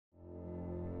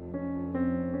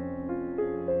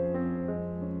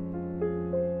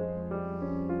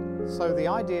So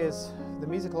the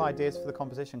musical ideas for the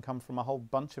composition come from a whole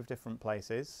bunch of different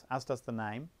places, as does the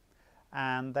name.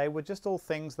 And they were just all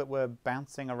things that were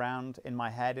bouncing around in my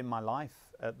head, in my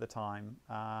life at the time.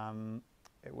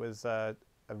 It was a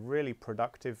really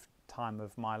productive time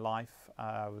of my life.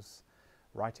 I was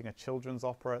writing a children's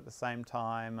opera at the same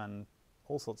time and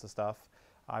all sorts of stuff.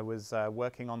 I was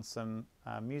working on some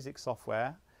music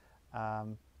software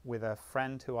with a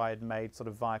friend who I had made sort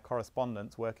of via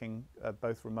correspondence, working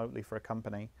both remotely for a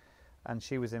company, and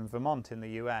she was in Vermont in the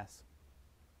US,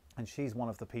 and she's one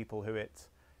of the people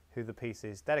who the piece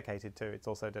is dedicated to. It's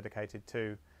also dedicated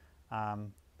to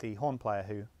the horn player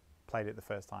who played it the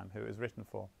first time, who it was written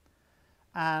for.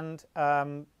 And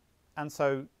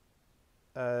so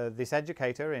this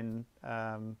educator and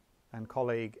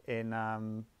colleague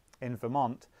in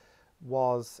Vermont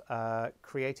was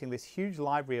creating this huge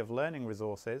library of learning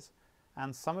resources,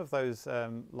 and some of those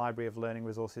library of learning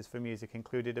resources for music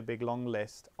included a big long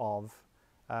list of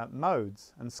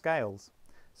modes and scales.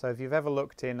 So if you've ever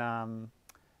looked in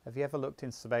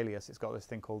Sibelius, it's got this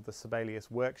thing called the Sibelius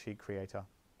Worksheet Creator.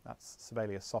 That's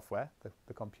Sibelius software,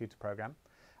 the computer program.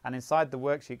 And inside the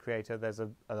Worksheet Creator, there's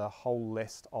a whole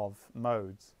list of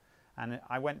modes. And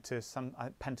I went to some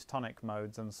pentatonic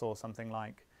modes and saw something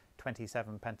like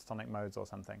 27 pentatonic modes or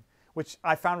something, which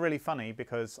I found really funny,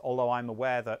 because although I'm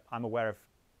aware of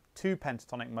two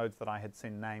pentatonic modes that I had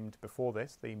seen named before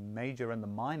this, the major and the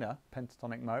minor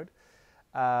pentatonic mode,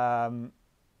 I'd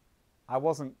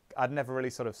never really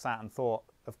sort of sat and thought,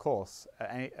 of course,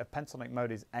 a pentatonic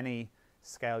mode is any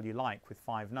scale you like with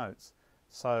 5 notes.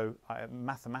 So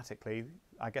mathematically,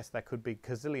 I guess there could be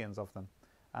gazillions of them.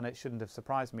 And it shouldn't have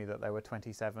surprised me that there were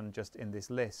 27 just in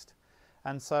this list.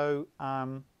 And so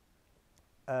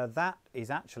that is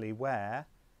actually where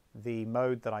the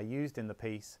mode that I used in the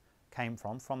piece came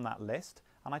from that list.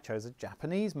 And I chose a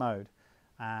Japanese mode.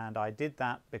 And I did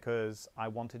that because I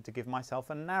wanted to give myself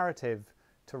a narrative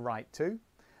to write to.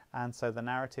 And so the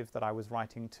narrative that I was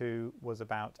writing to was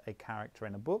about a character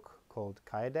in a book called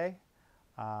Kaede,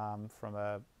 from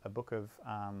a book of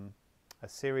a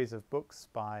series of books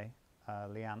by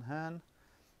Leanne Hearn.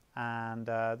 And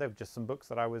they were just some books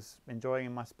that I was enjoying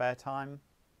in my spare time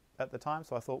at the time.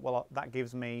 So I thought, well, that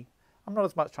gives me, I'm not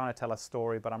as much trying to tell a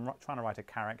story, but I'm trying to write a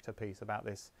character piece about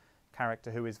this character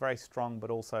who is very strong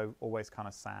but also always kind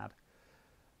of sad.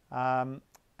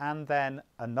 And then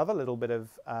another little bit of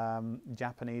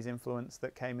Japanese influence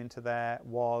that came into there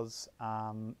was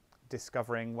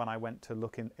discovering, when I went to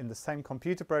look in the same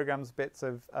computer programs, bits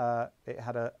of, it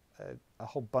had a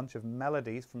whole bunch of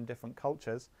melodies from different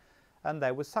cultures. And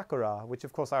there was Sakura, which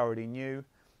of course I already knew.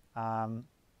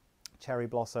 Cherry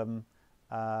Blossom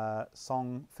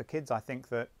song for kids. I think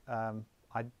that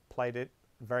I played it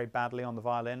very badly on the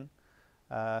violin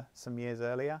some years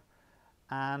earlier.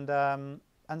 And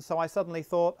so I suddenly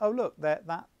thought, oh look,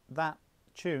 that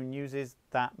tune uses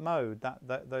that mode,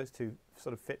 those two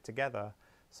sort of fit together.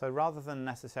 So rather than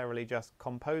necessarily just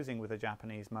composing with a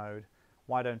Japanese mode,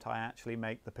 why don't I actually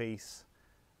make the piece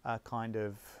a kind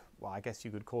of, well, I guess you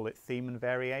could call it theme and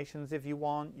variations if you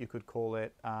want. You could call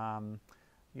it,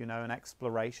 you know, an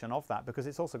exploration of that, because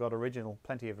it's also got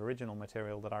plenty of original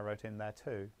material that I wrote in there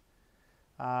too.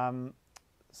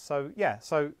 So yeah,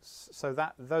 so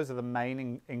those are the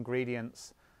main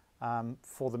ingredients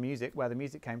for the music, where the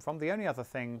music came from. The only other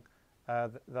thing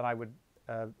that I would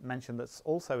mention that's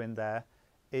also in there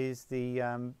is the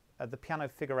piano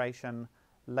figuration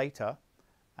later,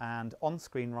 and on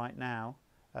screen right now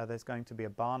there's going to be a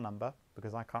bar number,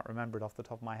 because I can't remember it off the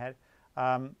top of my head.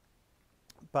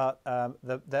 But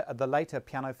the later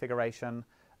piano figuration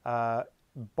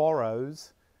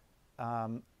borrows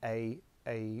a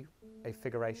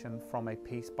figuration from a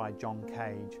piece by John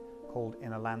Cage called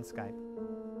In a Landscape.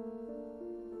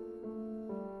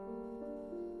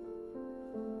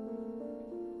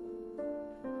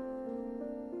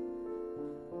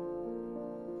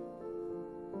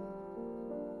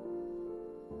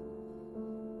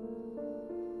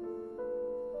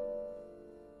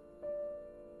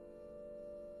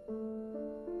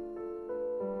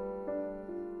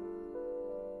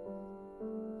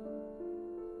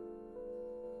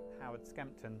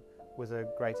 Skempton was a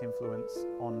great influence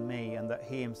on me, and that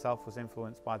he himself was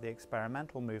influenced by the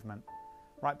experimental movement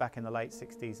right back in the late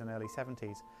 60s and early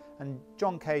 70s. And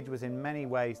John Cage was in many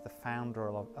ways the founder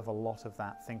of a lot of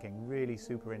that thinking. Really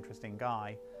super interesting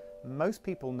guy. Most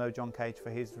people know John Cage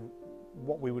for his,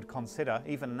 what we would consider,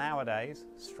 even nowadays,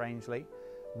 strangely,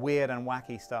 weird and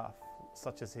wacky stuff,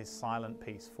 such as his silent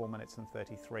piece, 4 minutes and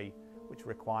 33, which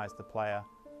requires the player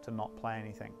to not play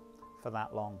anything for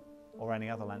that long, or any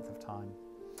other length of time.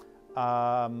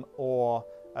 Or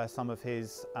some of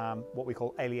his what we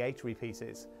call aleatory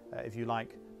pieces, if you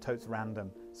like, totes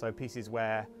random. So pieces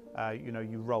where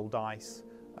you roll dice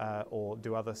or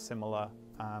do other similar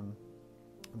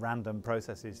random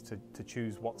processes to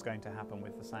choose what's going to happen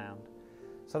with the sound.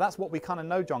 So that's what we kind of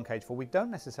know John Cage for. We don't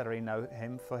necessarily know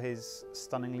him for his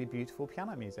stunningly beautiful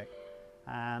piano music.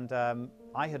 And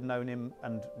I had known him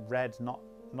and read, not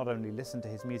only listened to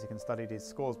his music and studied his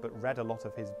scores, but read a lot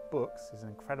of his books. He's an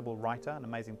incredible writer, an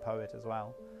amazing poet as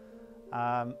well.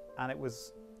 And it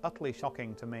was utterly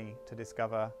shocking to me to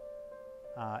discover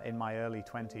in my early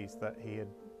 20s that he had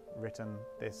written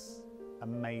this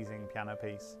amazing piano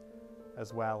piece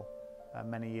as well,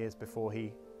 many years before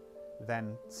he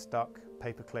then stuck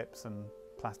paper clips and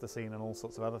plasticine and all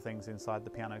sorts of other things inside the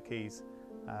piano keys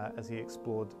as he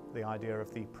explored the idea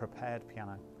of the prepared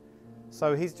piano.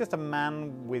 So he's just a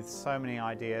man with so many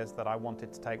ideas that I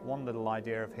wanted to take one little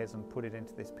idea of his and put it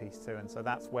into this piece too. And so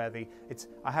that's where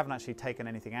I haven't actually taken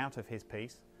anything out of his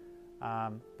piece,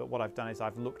 but what I've done is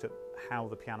I've looked at how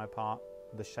the piano part,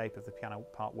 the shape of the piano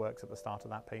part works at the start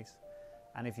of that piece.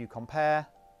 And if you compare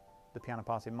the piano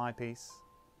part in my piece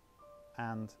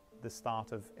and the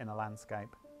start of In a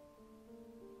Landscape,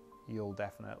 you'll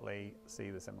definitely see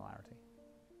the similarity.